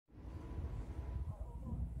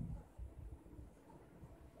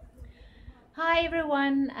Hi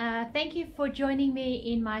everyone, thank you for joining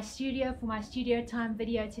me in my studio for my studio time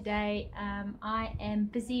video today. I am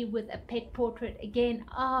busy with a pet portrait again.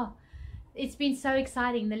 It's been so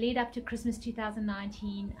exciting, the lead up to Christmas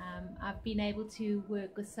 2019. I've been able to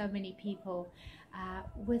work with so many people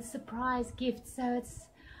with surprise gifts, so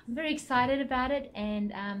I'm very excited about it,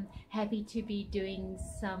 and happy to be doing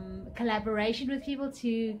some collaboration with people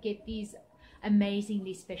to get these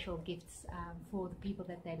amazingly special gifts for the people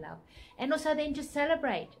that they love, and also then just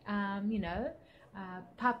celebrate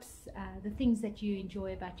pups, the things that you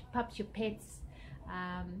enjoy about your pups, your pets.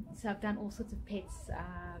 So I've done all sorts of pets,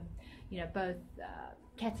 both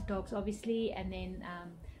cats and dogs obviously, and then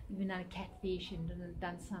even done a catfish, and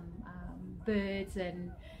done some birds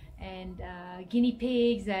and guinea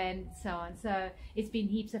pigs and so on. So it's been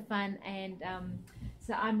heaps of fun, and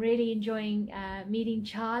so I'm really enjoying meeting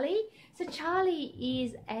Charlie. So Charlie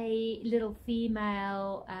is a little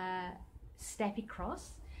female Staffie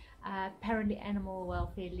cross. Apparently Animal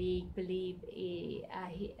Welfare League believe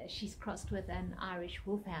she's crossed with an Irish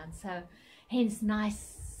Wolfhound, so hence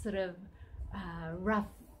nice sort of rough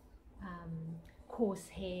coarse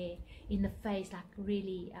hair in the face, like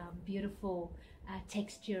really beautiful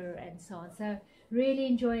texture and so on. So really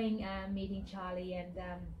enjoying meeting Charlie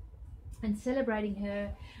and celebrating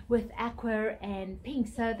her with aqua and pink.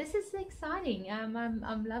 So this is exciting.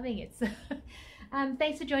 I'm loving it. So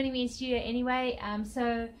thanks for joining me in studio anyway.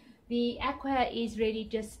 So the aqua is really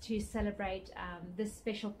just to celebrate this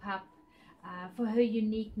special pup for her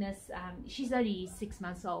uniqueness. She's only 6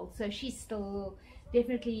 months old, so she's still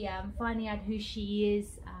definitely finding out who she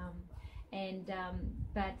is,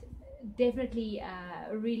 but definitely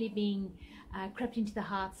really being crept into the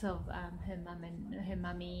hearts of her mum and her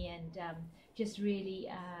mummy, and just really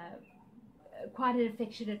quite an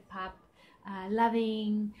affectionate pup,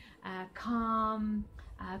 loving, calm,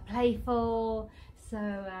 playful. So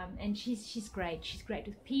and she's great. She's great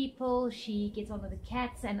with people. She gets on with the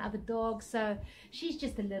cats and other dogs. So she's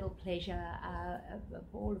just a little pleasure, a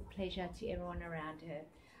ball of pleasure to everyone around her.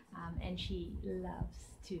 And she loves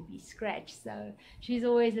to be scratched, so she's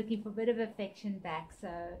always looking for a bit of affection back. So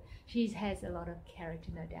she has a lot of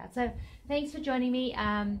character, no doubt. So thanks for joining me.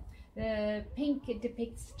 The pink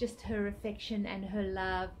depicts just her affection and her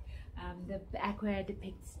love. The aqua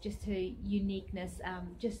depicts just her uniqueness.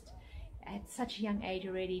 Just at such a young age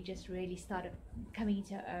already, just really started coming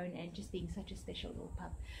into her own and just being such a special little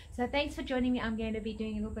pup. So thanks for joining me. I'm going to be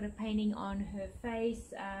doing a little bit of painting on her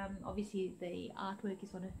face. Obviously the artwork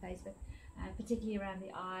is on her face, but particularly around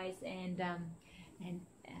the eyes, and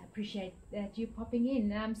appreciate that you popping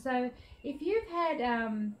in. So if you've had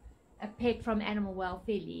a pet from Animal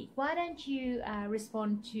Welfare League, why don't you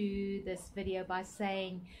respond to this video by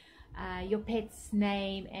saying your pet's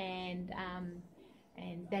name, and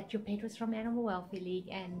that your pet was from Animal Welfare League,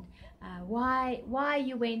 and why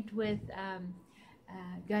you went with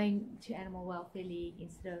going to Animal Welfare League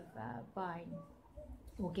instead of buying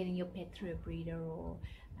or getting your pet through a breeder or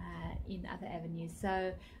in other avenues.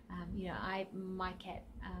 So my cat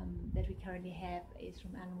that we currently have is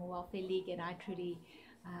from Animal Welfare League, and I truly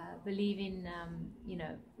believe in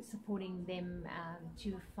supporting them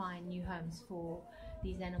to find new homes for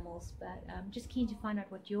these animals. But just keen to find out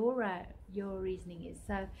what your reasoning is.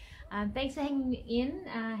 So thanks for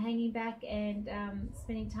hanging back and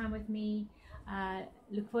spending time with me.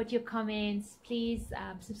 Look forward to your comments. Please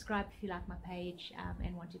subscribe if you like my page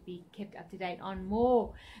and want to be kept up to date on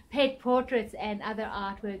more pet portraits and other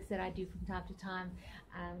artworks that I do from time to time.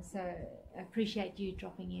 So I appreciate you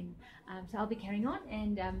dropping in. So I'll be carrying on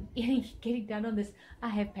and getting done on this. I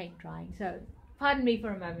have paint drying, so pardon me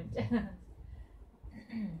for a moment.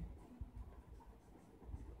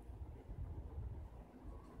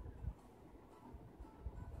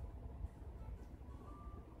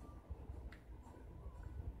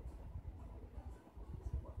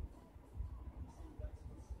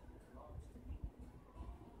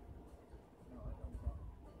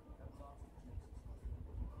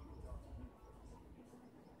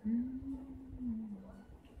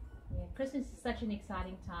 Yeah, Christmas is such an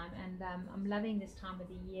exciting time, and I'm loving this time of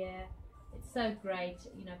the year. It's so great.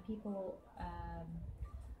 People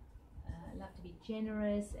love to be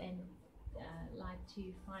generous and like to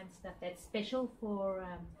find stuff that's special for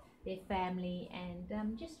their family,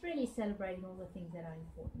 and just really celebrating all the things that are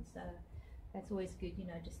important. So that's always good.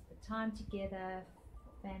 Just the time together,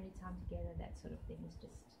 family time together, that sort of thing is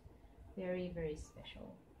just very, very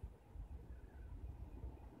special.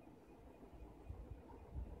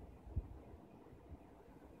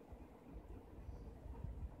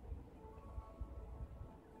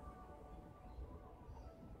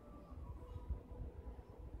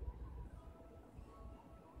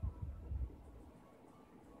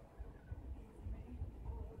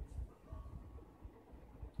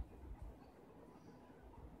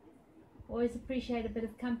 Always appreciate a bit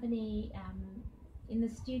of company in the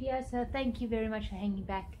studio. So thank you very much for hanging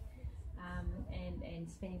back and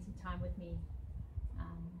spending some time with me.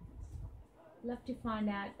 Love to find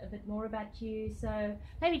out a bit more about you. So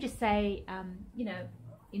maybe just say, you know,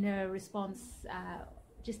 in a response,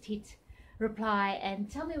 just hit reply and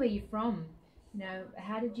tell me where you're from. You know,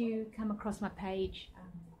 how did you come across my page?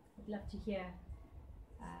 I'd love to hear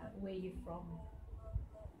where you're from.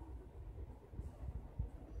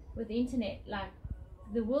 With the internet, like,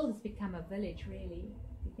 the world has become a village, really,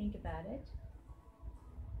 if you think about it.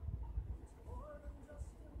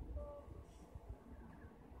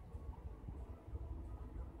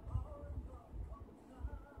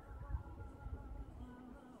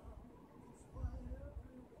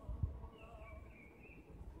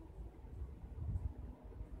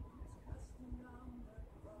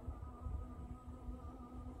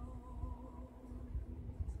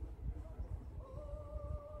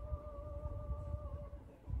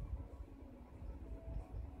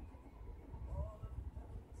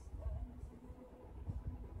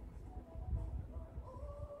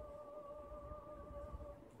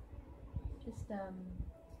 Just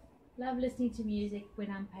love listening to music when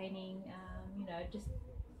I'm painting. You know, just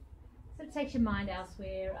sort of takes your mind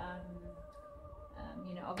elsewhere.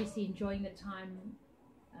 You know, obviously enjoying the time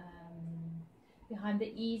behind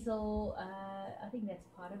the easel. I think that's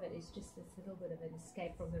part of it. It's just this little bit of an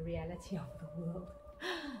escape from the reality of the world.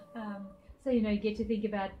 So, you know, you get to think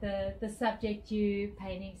about the subject you're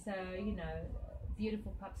painting. So, you know,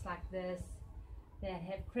 beautiful pups like this that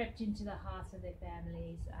have crept into the hearts of their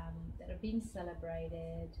families, that are being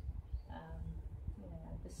celebrated, you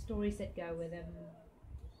know, the stories that go with them.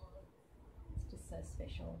 It's just so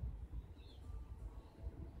special.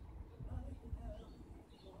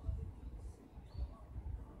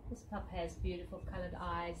 This pup has beautiful coloured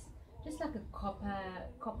eyes, just like a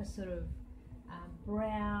copper sort of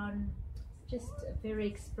brown, just very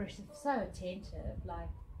expressive, so attentive, like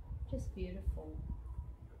just beautiful.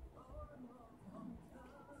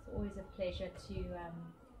 It's always a pleasure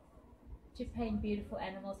to paint beautiful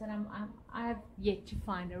animals, and I've yet to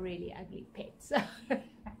find a really ugly pet. So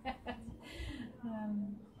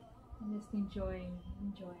I'm just enjoying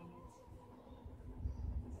it.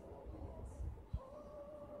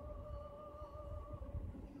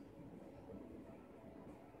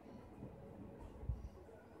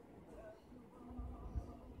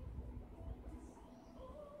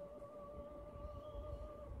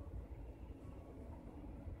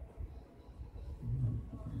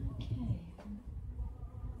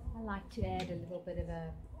 I like to add a little bit of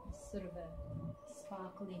a sort of a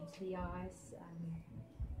sparkle into the eyes.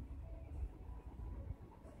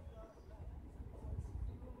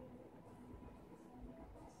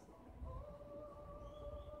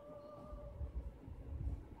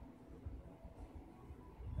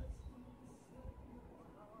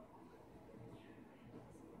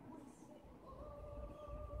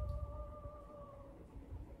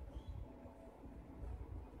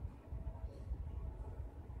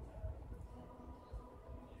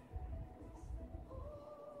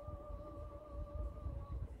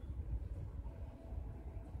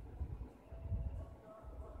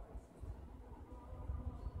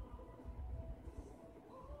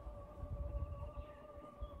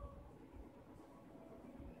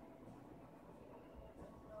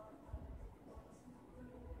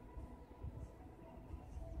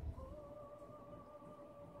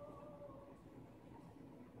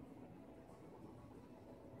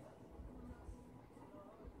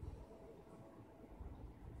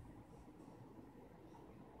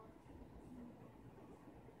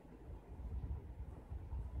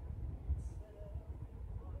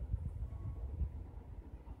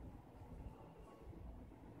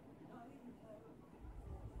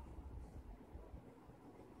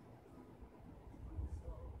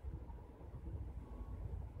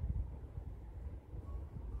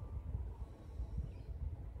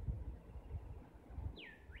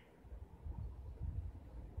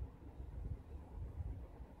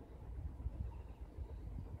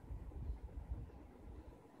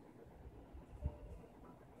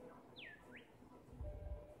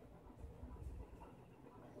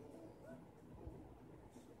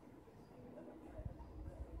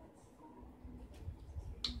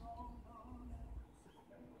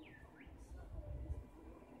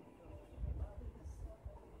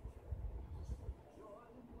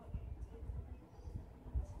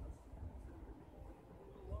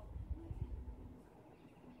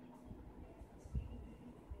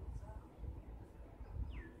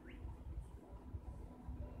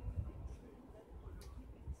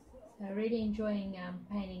 So really enjoying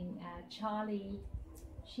painting Charlie.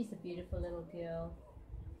 She's a beautiful little girl.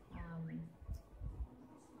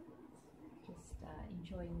 Just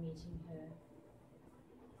enjoying meeting her.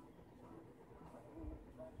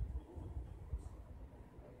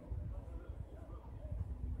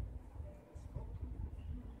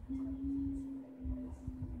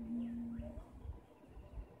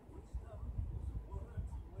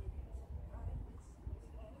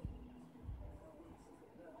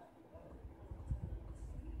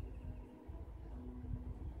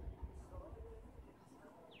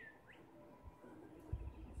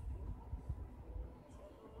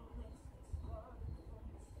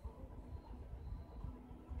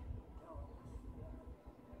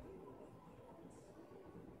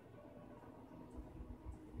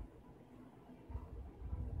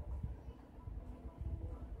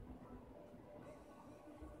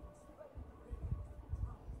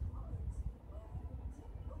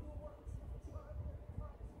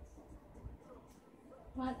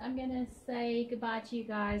 Right, I'm gonna say goodbye to you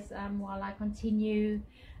guys while I continue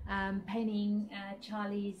painting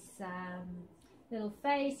Charlie's little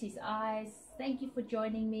face, his eyes. Thank you for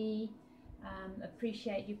joining me.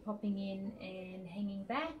 Appreciate you popping in and hanging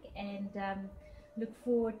back, and look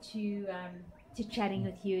forward to chatting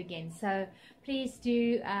with you again. So please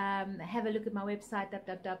do have a look at my website,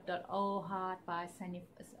 www.allheart by Sonia.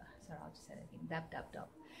 Sorry, I'll just say that again.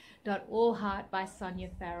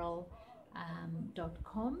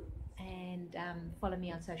 www.allheart.by.sonia.farrell.com, and follow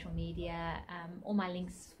me on social media. All my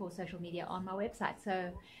links for social media on my website.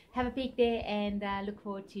 So have a peek there, and look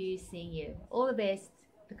forward to seeing you. All the best.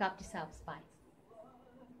 Look after yourselves. Bye.